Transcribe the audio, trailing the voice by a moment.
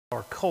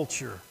our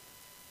culture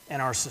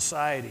and our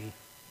society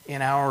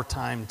in our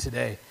time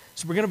today.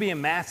 So we're going to be in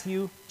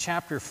Matthew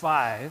chapter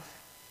 5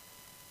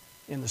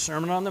 in the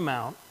Sermon on the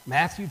Mount,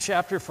 Matthew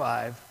chapter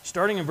 5,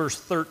 starting in verse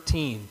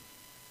 13,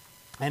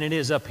 and it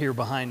is up here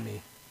behind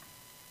me.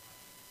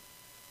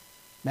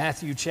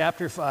 Matthew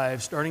chapter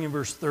 5, starting in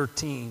verse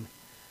 13.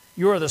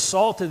 You are the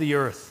salt of the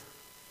earth,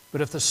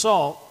 but if the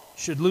salt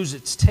should lose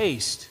its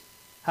taste,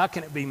 how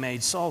can it be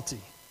made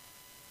salty?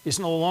 It's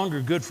no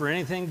longer good for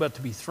anything but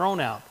to be thrown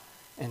out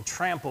and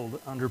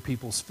trampled under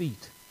people's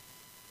feet.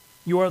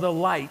 You are the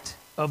light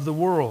of the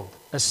world.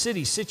 A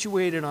city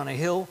situated on a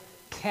hill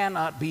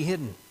cannot be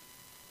hidden.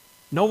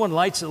 No one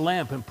lights a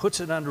lamp and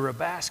puts it under a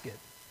basket,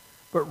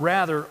 but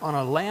rather on a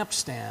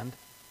lampstand,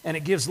 and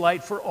it gives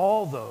light for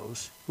all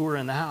those who are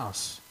in the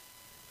house.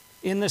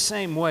 In the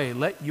same way,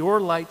 let your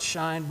light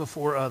shine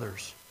before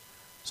others,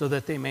 so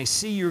that they may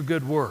see your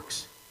good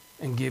works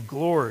and give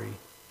glory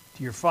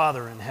to your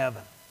Father in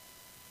heaven.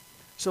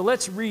 So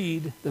let's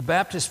read the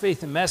Baptist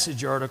Faith and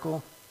Message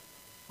article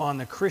on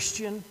the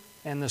Christian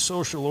and the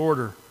social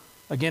order.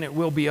 Again, it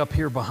will be up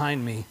here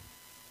behind me.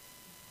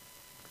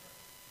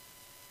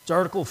 It's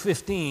Article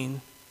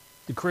 15,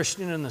 the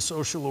Christian and the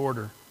social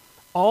order.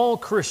 All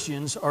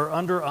Christians are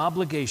under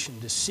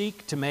obligation to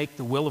seek to make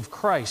the will of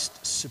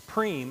Christ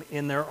supreme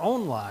in their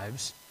own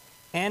lives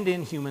and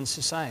in human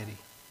society.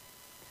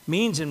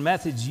 Means and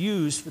methods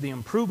used for the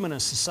improvement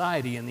of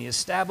society and the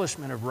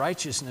establishment of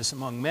righteousness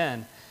among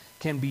men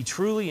can be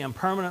truly and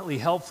permanently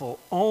helpful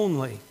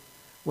only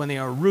when they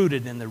are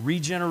rooted in the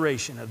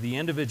regeneration of the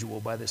individual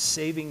by the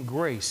saving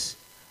grace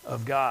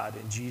of God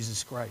in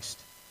Jesus Christ.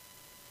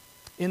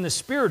 In the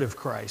spirit of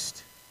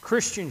Christ,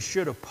 Christians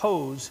should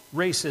oppose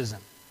racism,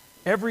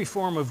 every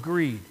form of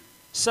greed,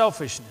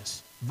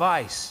 selfishness,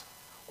 vice,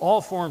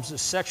 all forms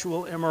of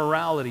sexual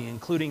immorality,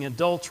 including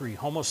adultery,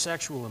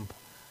 homosexuality,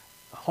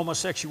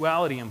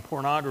 and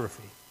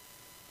pornography.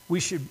 We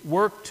should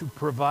work to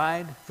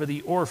provide for the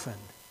orphaned,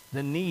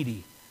 the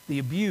needy, the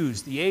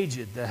abused, the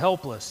aged, the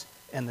helpless,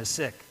 and the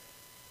sick.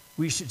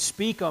 We should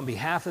speak on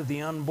behalf of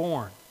the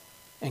unborn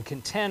and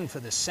contend for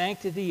the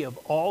sanctity of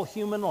all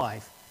human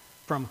life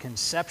from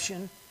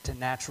conception to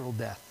natural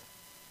death.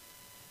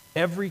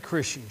 Every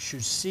Christian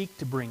should seek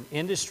to bring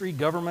industry,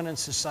 government, and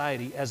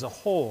society as a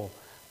whole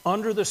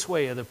under the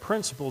sway of the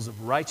principles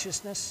of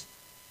righteousness,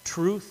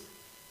 truth,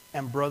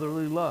 and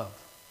brotherly love.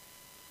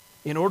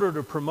 In order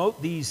to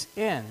promote these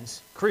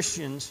ends,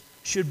 Christians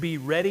should be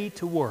ready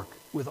to work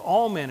with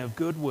all men of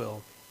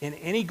goodwill in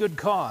any good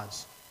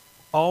cause,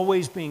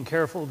 always being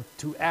careful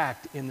to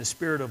act in the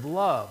spirit of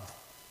love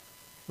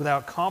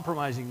without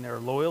compromising their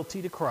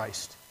loyalty to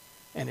Christ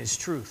and His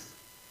truth.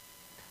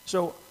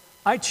 So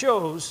I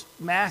chose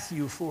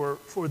Matthew for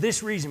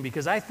this reason,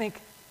 because I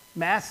think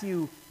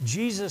Matthew,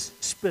 Jesus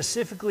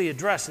specifically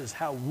addresses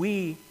how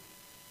we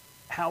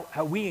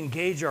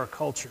engage our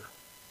culture.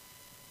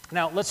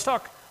 Now, let's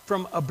talk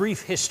from a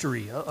brief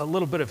history, a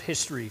little bit of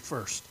history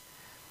first.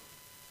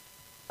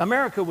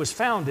 America was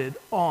founded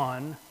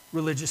on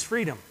religious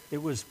freedom.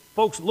 It was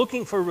folks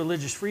looking for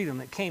religious freedom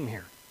that came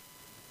here.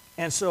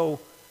 And so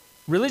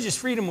religious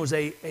freedom was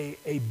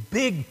a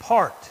big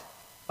part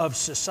of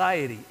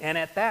society. And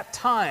at that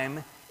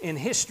time in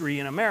history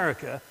in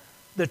America,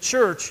 the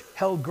church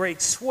held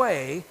great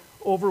sway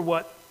over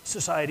what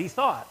society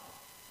thought.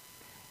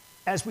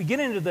 As we get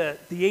into the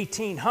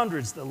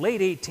 1800s, the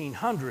late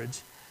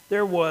 1800s,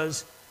 there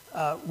was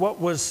what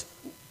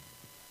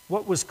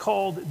was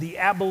called the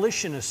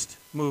abolitionist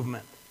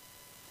movement.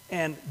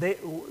 And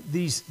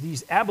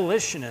these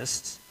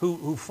abolitionists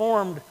who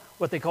formed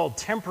what they called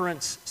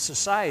temperance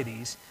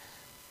societies,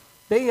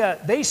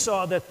 they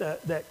saw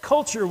that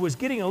culture was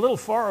getting a little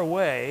far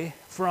away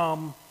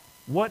from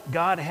what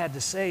God had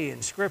to say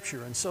in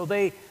Scripture. And so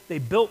they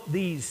built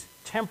these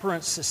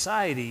temperance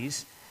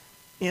societies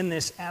in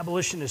this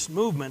abolitionist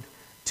movement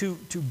to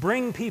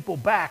bring people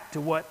back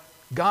to what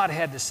God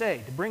had to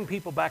say, to bring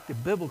people back to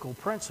biblical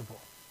principle.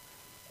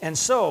 And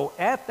so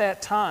at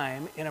that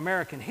time in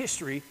American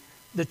history,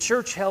 the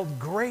church held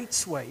great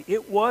sway.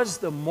 It was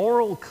the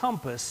moral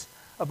compass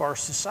of our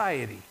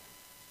society.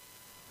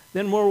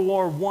 Then World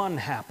War I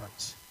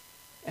happens,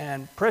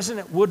 and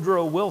President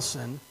Woodrow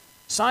Wilson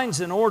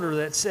signs an order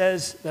that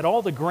says that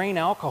all the grain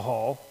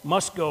alcohol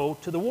must go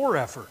to the war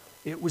effort.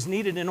 It was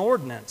needed in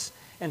ordinance,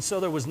 and so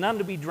there was none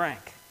to be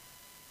drank.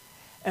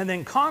 And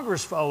then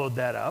Congress followed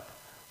that up.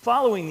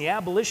 Following the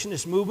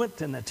abolitionist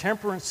movement and the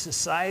temperance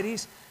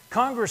societies,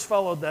 Congress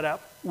followed that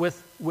up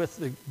with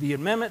the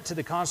amendment to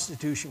the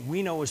Constitution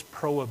we know as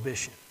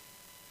Prohibition,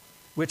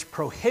 which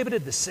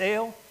prohibited the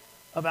sale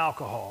of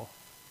alcohol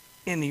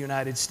in the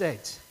United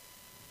States.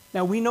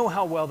 Now, we know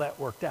how well that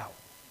worked out.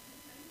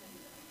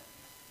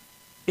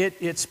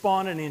 It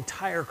spawned an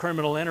entire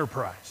criminal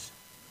enterprise.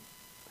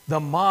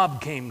 The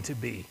mob came to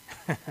be.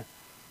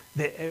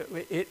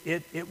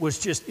 It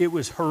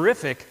was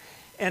horrific.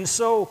 And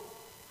so,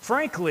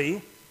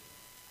 frankly,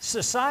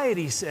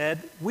 society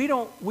said, we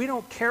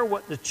don't care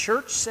what the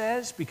church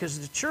says, because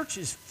the church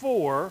is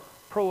for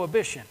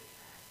prohibition.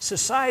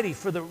 society,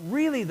 for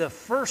really the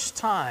first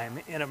time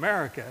in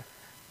America,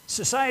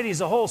 society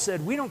as a whole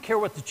said, we don't care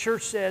what the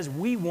church says,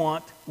 we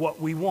want what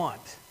we want.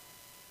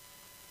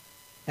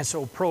 And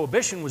so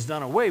prohibition was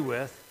done away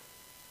with,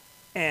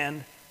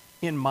 and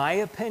in my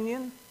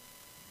opinion,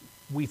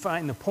 we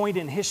find the point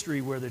in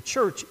history where the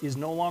church is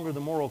no longer the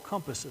moral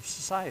compass of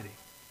society.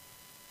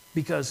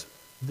 Because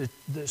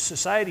the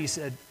society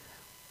said,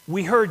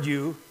 we heard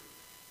you,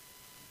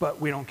 but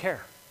we don't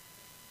care.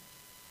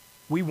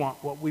 We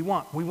want what we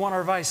want. We want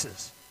our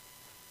vices.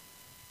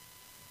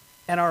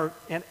 And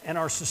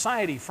our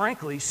society,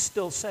 frankly,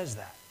 still says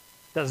that,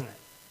 doesn't it?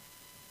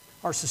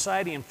 Our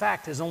society, in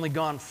fact, has only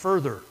gone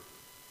further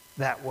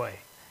that way.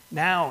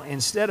 Now,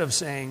 instead of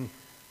saying,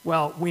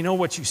 well, we know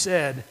what you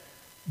said,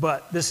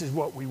 but this is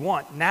what we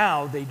want,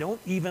 now they don't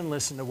even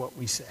listen to what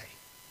we say.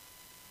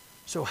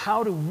 So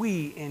how do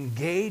we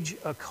engage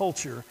a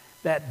culture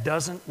that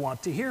doesn't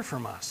want to hear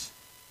from us?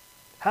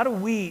 How do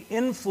we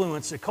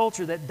influence a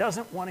culture that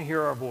doesn't want to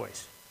hear our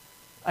voice?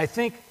 I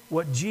think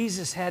what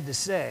Jesus had to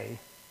say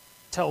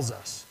tells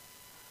us.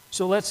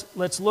 So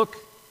let's look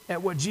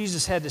at what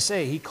Jesus had to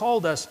say. He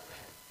called us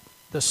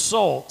the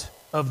salt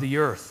of the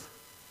earth.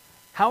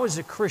 How is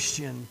a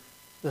Christian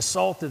the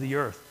salt of the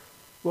earth?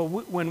 Well,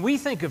 when we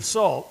think of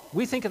salt,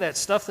 we think of that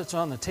stuff that's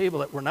on the table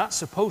that we're not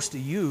supposed to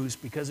use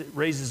because it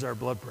raises our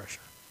blood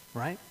pressure,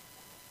 right?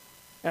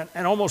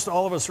 And almost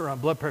all of us are on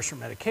blood pressure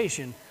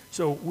medication,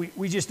 so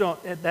we just don't,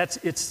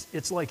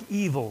 it's like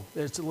evil.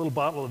 It's a little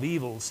bottle of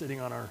evil sitting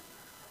on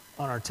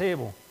our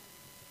table.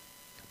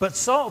 But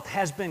salt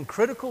has been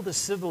critical to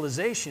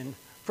civilization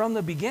from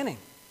the beginning.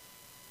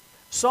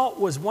 Salt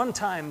was one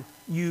time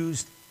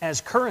used as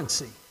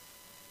currency.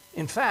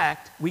 In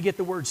fact, we get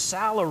the word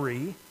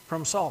salary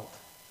from salt.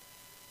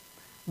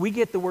 We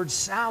get the word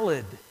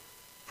salad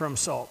from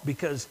salt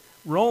because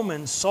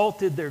Romans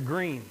salted their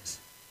greens.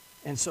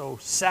 And so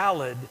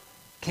salad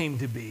came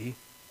to be,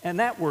 and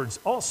that word's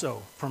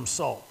also from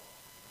salt.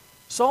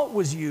 Salt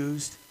was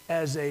used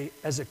as a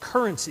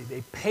currency.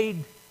 They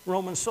paid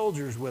Roman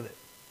soldiers with it.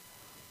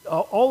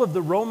 All of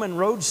the Roman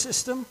road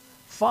system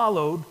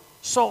followed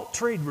salt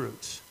trade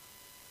routes.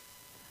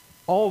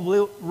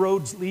 All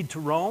roads lead to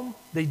Rome.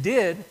 They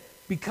did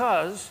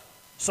because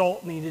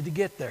salt needed to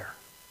get there.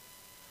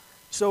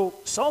 So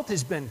salt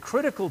has been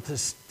critical to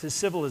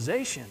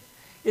civilization.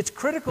 It's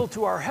critical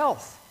to our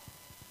health.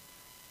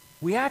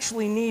 We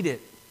actually need it.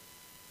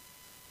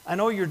 I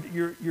know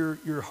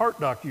your heart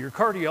doctor, your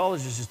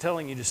cardiologist is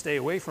telling you to stay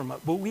away from it,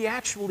 but we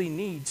actually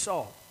need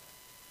salt.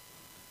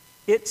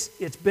 It's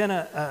been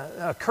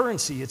a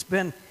currency.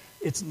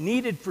 It's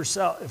needed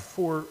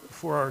for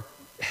our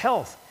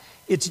health.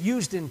 It's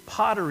used in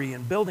pottery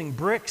and building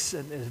bricks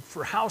and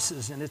for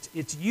houses, and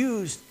it's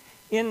used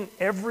in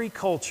every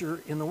culture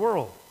in the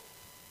world.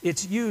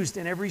 It's used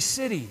in every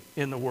city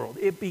in the world.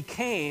 It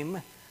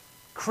became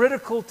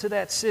critical to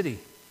that city.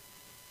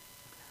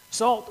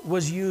 Salt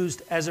was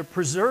used as a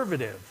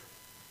preservative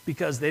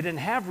because they didn't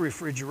have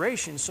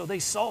refrigeration, so they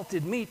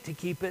salted meat to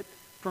keep it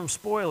from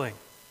spoiling.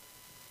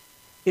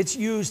 It's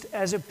used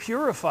as a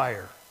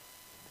purifier.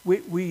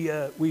 We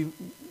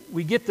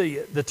get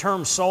the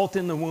term salt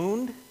in the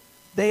wound.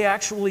 They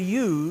actually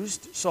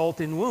used salt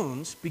in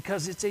wounds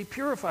because it's a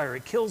purifier.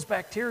 It kills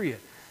bacteria.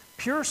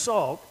 Pure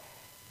salt,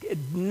 it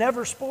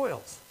never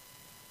spoils,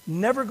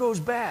 never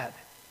goes bad.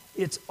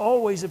 It's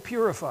always a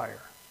purifier.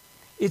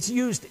 It's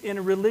used in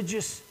a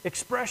religious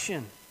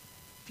expression.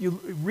 If you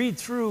read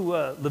through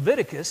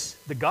Leviticus,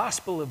 the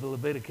Gospel of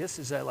Leviticus,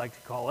 as I like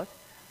to call it,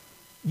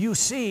 you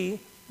see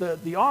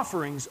the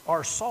offerings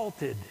are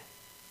salted.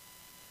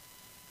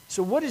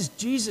 So what is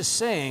Jesus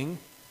saying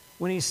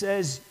when he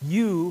says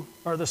you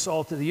are the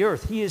salt of the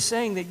earth? He is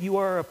saying that you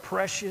are a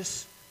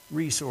precious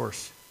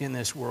resource in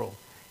this world.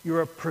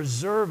 You're a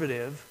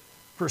preservative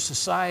for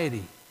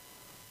society,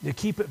 to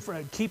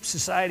keep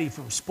society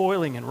from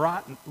spoiling and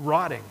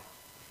rotting.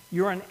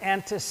 You're an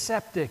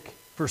antiseptic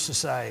for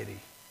society.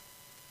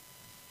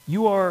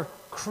 You are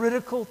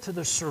critical to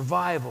the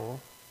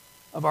survival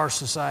of our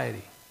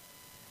society.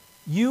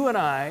 You and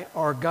I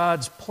are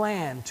God's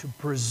plan to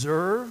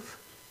preserve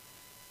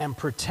and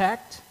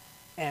protect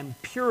and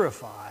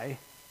purify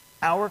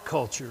our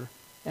culture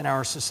and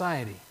our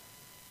society.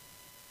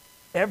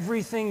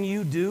 Everything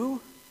you do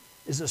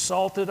is a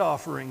salted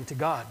offering to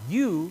God.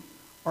 You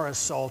are a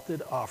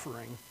salted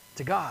offering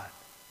to God.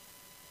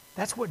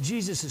 That's what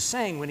Jesus is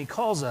saying when he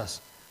calls us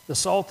the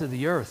salt of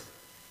the earth.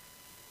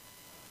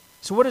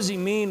 So what does he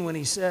mean when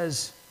he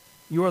says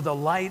you are the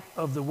light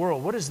of the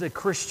world? What is the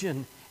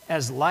Christian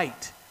as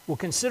light? Well,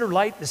 consider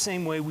light the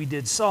same way we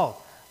did salt.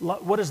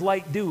 What does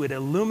light do? It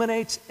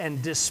illuminates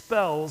and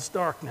dispels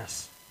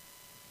darkness.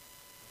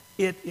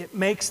 It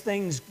makes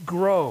things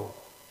grow.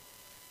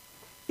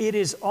 It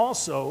is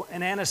also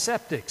an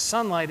antiseptic.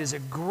 Sunlight is a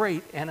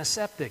great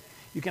antiseptic.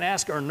 You can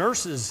ask our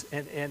nurses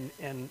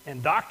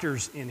and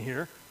doctors in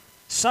here.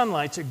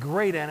 Sunlight's a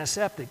great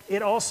antiseptic.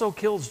 It also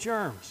kills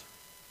germs.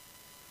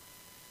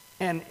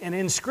 And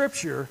in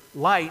Scripture,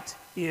 light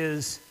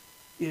is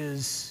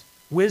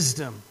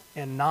wisdom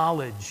and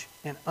knowledge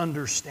and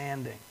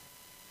understanding.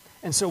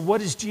 And so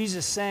what is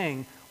Jesus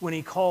saying when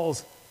he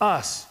calls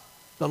us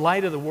the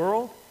light of the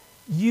world?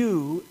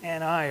 You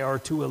and I are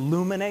to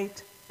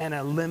illuminate and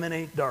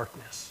eliminate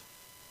darkness.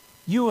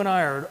 You and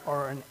I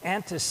are an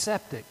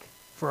antiseptic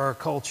for our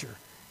culture.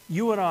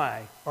 You and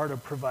I are to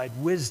provide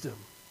wisdom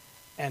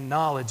and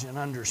knowledge and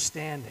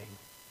understanding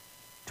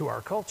to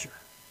our culture.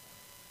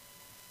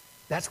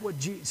 That's what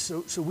Jesus,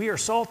 so we are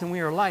salt and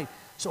we are light.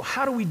 So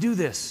how do we do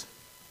this?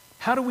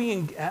 How do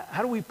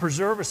we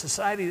preserve a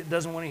society that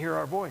doesn't want to hear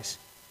our voice?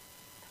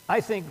 I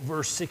think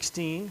verse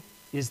 16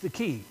 is the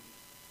key.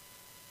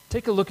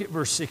 Take a look at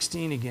verse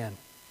 16 again.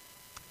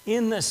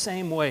 In the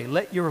same way,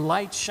 let your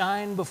light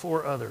shine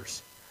before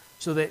others,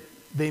 so that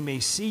they may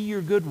see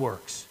your good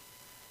works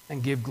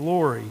and give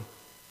glory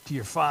to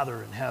your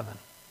Father in heaven.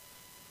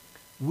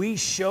 We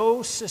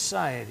show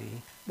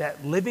society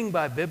that living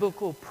by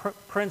biblical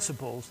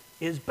principles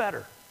is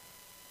better.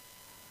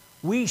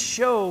 We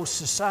show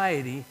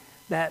society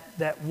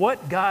that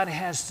what God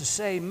has to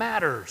say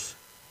matters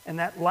and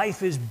that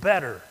life is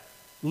better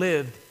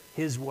lived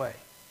His way.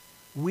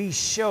 We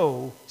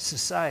show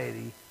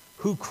society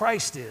who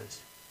Christ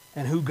is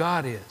and who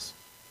God is.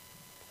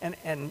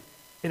 And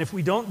if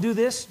we don't do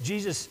this,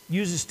 Jesus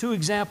uses two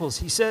examples.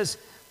 He says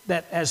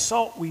that as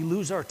salt we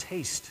lose our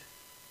taste.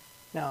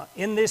 Now,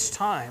 in this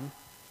time,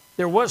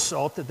 there was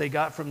salt that they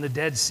got from the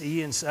Dead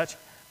Sea and such,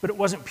 but it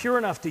wasn't pure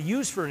enough to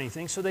use for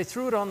anything, so they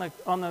threw it on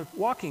the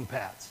walking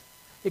paths.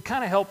 It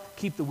kind of helped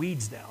keep the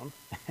weeds down,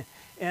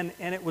 and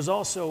it was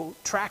also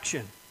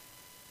traction.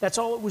 That's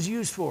all it was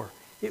used for.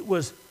 It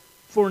was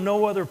for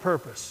no other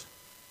purpose.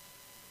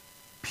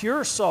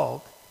 Pure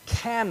salt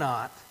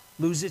cannot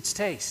lose its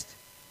taste.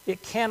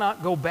 It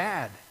cannot go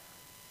bad.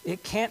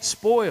 It can't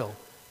spoil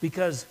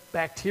because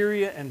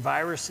bacteria and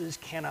viruses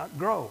cannot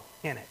grow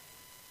in it.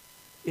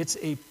 It's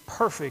a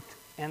perfect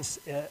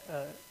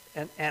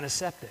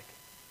antiseptic.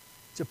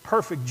 It's a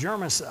perfect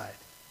germicide.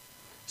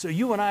 So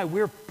you and I,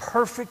 we're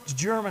perfect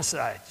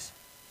germicides.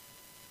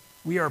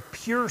 We are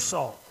pure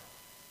salt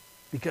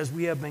because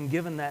we have been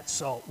given that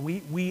salt.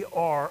 We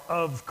are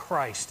of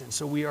Christ, and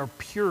so we are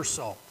pure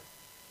salt.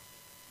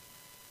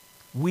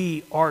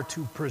 We are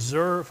to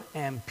preserve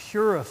and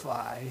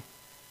purify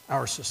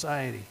our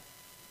society.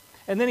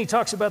 And then he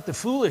talks about the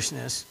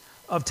foolishness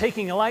of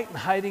taking a light and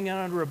hiding it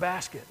under a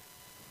basket.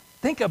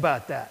 Think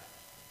about that.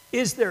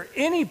 Is there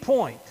any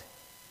point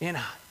in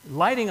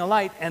lighting a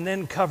light and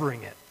then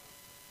covering it?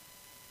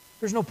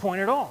 There's no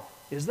point at all,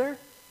 is there?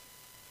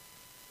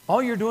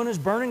 All you're doing is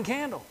burning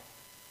candle.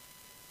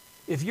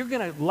 If you're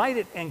going to light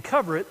it and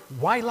cover it,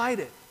 why light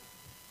it?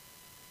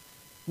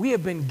 We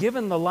have been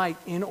given the light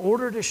in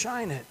order to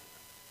shine it.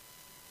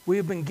 We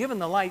have been given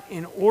the light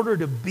in order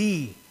to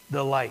be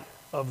the light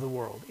of the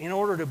world, in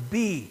order to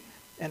be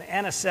an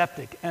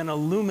antiseptic, an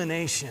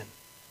illumination,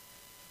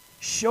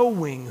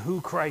 showing who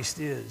Christ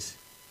is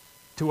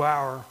to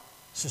our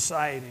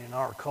society and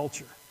our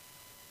culture.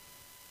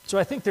 So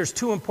I think there's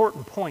two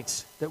important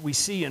points that we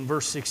see in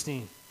verse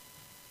 16.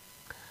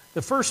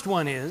 The first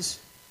one is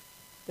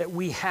that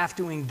we have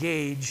to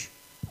engage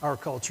our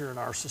culture and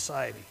our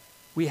society.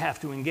 We have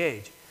to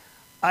engage.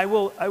 I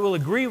will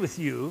agree with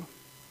you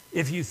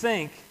if you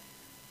think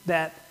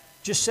that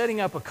just setting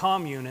up a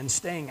commune and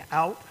staying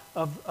out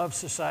of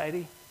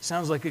society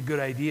sounds like a good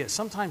idea.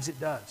 Sometimes it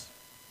does.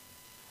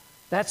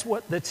 That's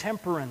what the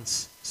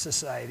temperance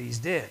societies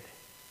did.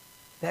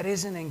 That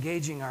isn't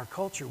engaging our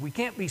culture. We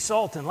can't be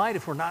salt and light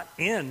if we're not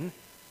in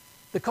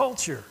the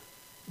culture,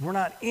 if we're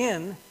not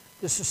in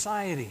the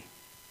society.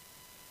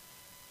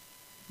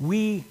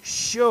 We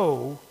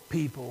show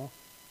people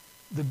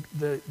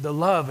the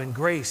love and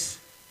grace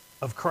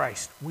of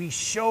Christ. We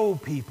show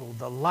people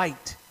the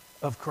light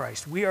of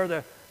Christ. We are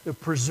the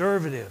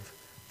preservative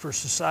for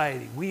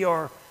society. We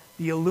are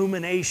the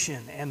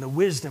illumination and the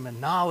wisdom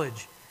and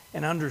knowledge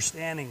and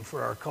understanding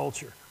for our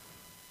culture.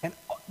 And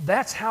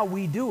that's how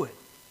we do it.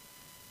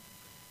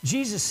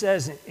 Jesus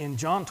says in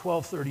John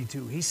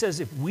 12:32, he says,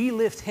 if we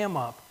lift him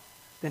up,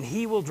 then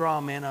he will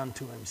draw men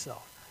unto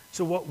himself.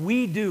 So what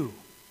we do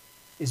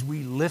is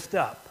we lift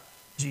up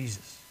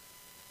Jesus.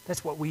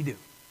 That's what we do.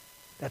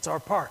 That's our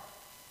part.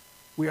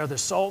 We are the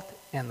salt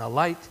and the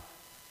light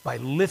by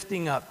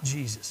lifting up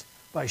Jesus,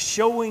 by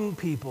showing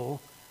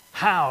people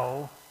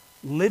how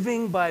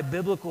living by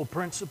biblical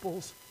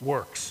principles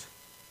works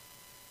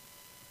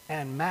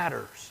and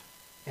matters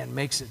and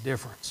makes a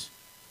difference.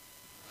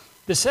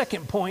 The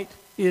second point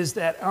is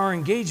that our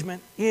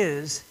engagement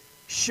is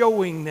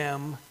showing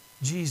them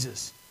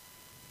Jesus.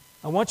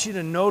 I want you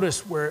to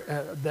notice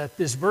that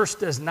this verse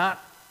does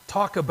not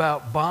talk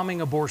about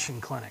bombing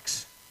abortion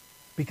clinics,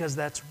 because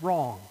that's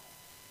wrong.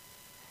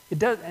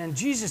 And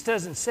Jesus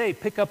doesn't say,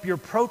 pick up your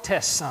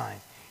protest sign.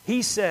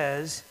 He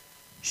says,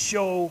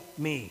 show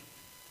me.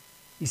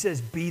 He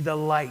says, be the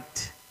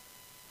light.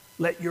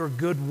 Let your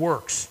good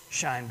works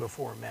shine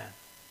before men.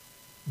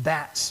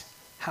 That's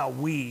how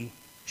we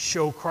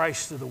show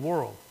Christ to the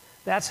world.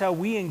 That's how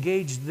we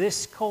engage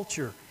this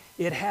culture.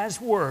 It has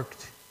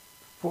worked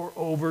for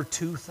over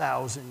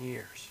 2,000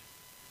 years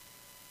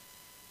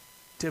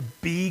to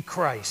be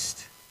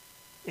Christ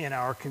in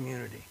our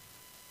community.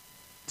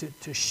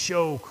 to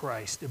show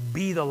Christ, to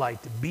be the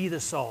light, to be the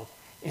salt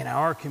in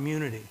our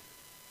community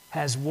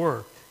has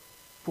worked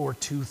for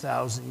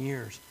 2,000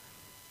 years.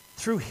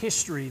 Through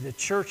history, the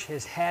church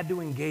has had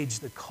to engage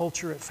the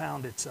culture it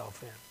found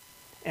itself in.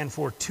 And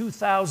for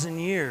 2,000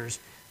 years,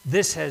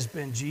 this has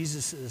been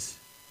Jesus'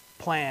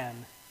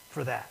 plan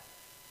for that.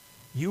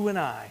 You and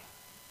I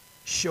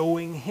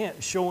showing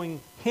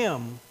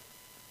him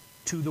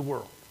to the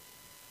world,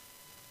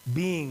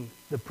 being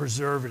the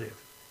preservative,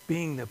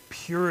 being the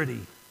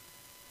purity,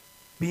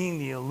 being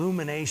the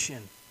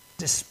illumination,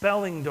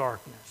 dispelling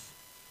darkness,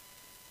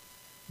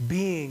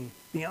 being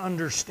the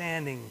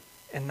understanding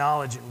and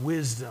knowledge and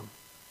wisdom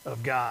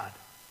of God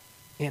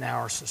in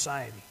our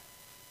society.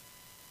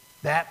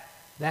 That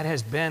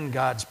has been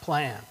God's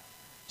plan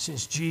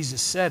since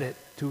Jesus said it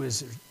to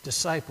his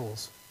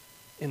disciples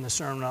in the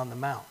Sermon on the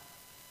Mount.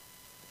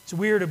 So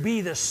we are to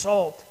be the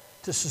salt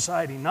to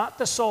society, not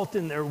the salt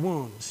in their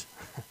wounds,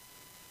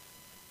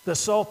 the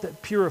salt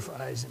that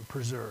purifies and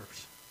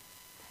preserves.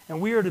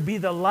 And we are to be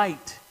the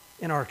light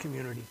in our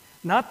community,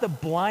 not the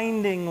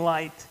blinding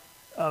light,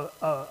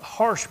 a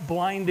harsh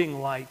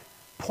blinding light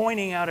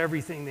pointing out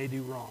everything they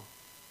do wrong,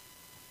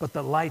 but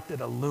the light that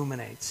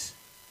illuminates,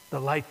 the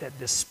light that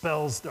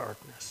dispels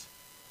darkness,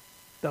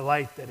 the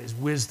light that is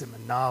wisdom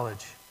and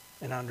knowledge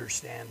and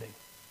understanding.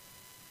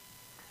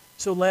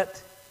 So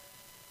let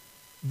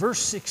verse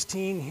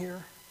 16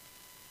 here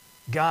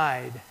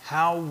guide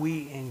how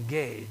we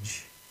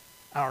engage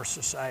our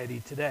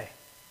society today.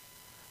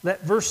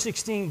 Let verse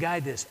 16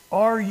 guide this.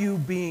 Are you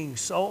being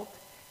salt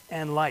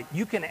and light?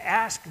 You can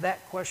ask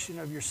that question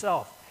of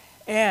yourself.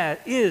 And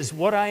is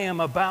what I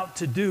am about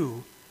to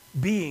do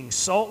being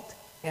salt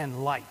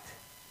and light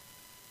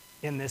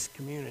in this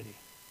community?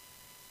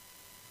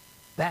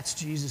 That's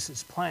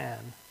Jesus' plan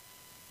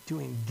to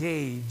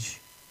engage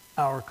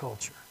our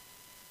culture.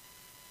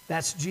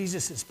 That's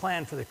Jesus'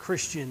 plan for the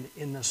Christian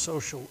in the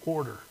social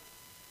order.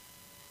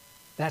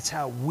 That's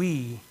how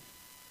we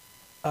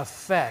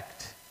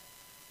affect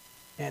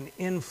and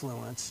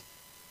influence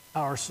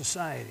our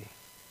society.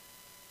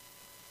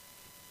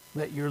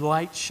 Let your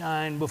light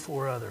shine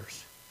before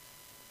others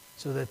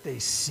so that they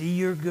see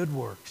your good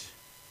works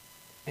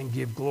and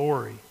give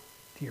glory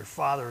to your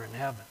Father in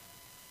heaven.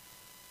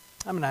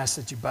 I'm going to ask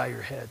that you bow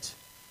your heads.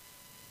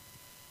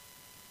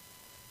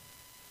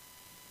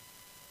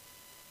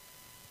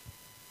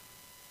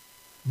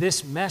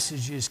 This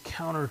message is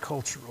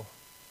countercultural.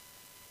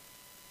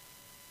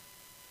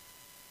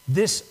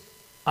 This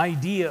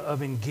idea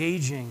of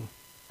engaging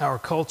our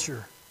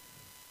culture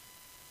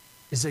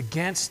is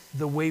against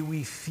the way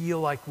we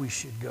feel like we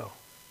should go.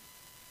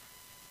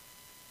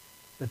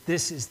 But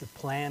this is the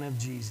plan of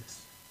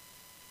Jesus.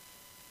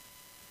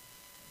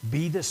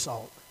 Be the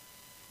salt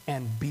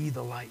and be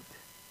the light.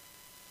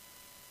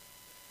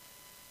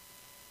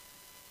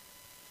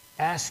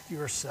 Ask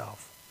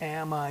yourself,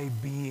 am I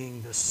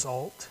being the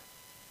salt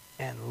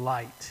and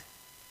light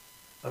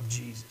of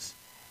Jesus?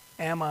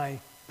 Am I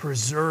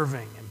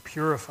preserving and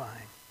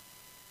purifying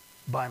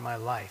by my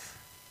life?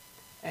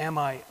 Am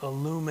I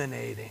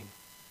illuminating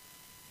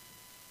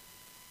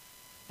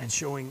and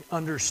showing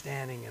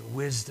understanding and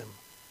wisdom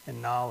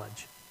and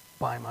knowledge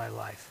by my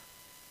life?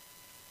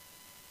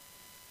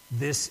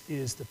 This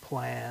is the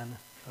plan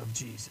of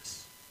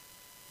Jesus.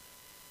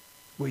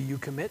 Will you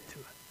commit to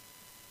it?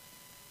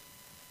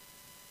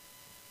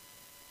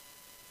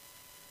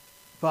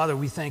 Father,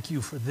 we thank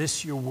you for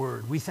this, your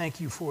word. We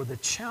thank you for the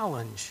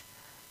challenge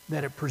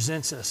that it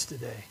presents us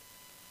today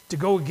to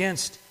go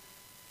against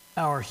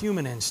our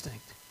human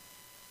instinct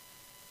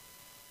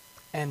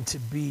and to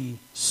be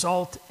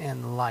salt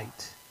and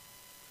light,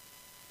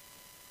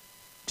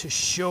 to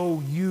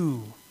show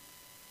you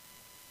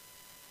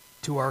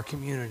to our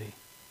community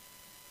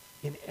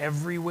in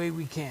every way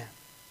we can,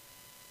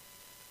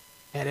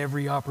 at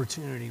every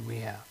opportunity we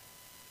have.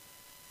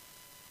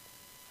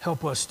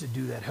 Help us to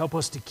do that. Help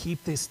us to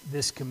keep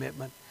this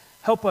commitment.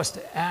 Help us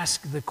to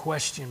ask the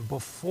question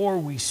before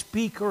we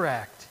speak or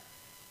act,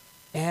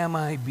 am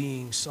I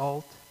being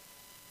salt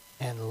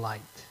and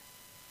light?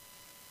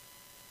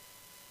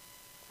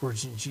 For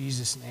it's in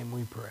Jesus' name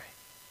we pray.